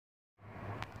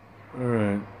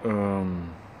Alright,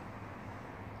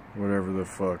 whatever the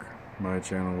fuck my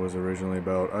channel was originally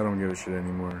about, I don't give a shit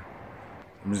anymore.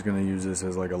 I'm just gonna use this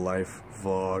as like a life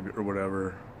vlog or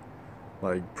whatever,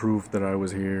 like proof that I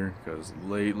was here, because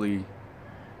lately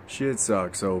shit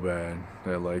sucks so bad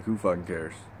that like who fucking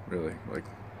cares, really, like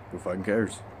who fucking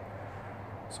cares?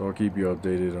 So I'll keep you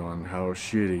updated on how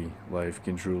shitty life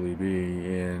can truly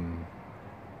be, and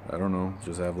I don't know,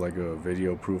 just have like a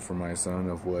video proof for my son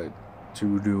of what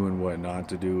to do and what not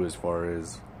to do as far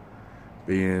as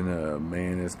being a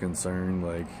man is concerned.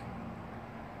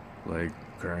 Like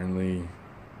currently,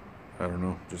 I don't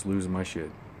know, just losing my shit.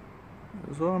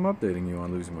 That's what I'm updating you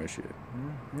on, losing my shit.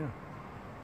 Yeah.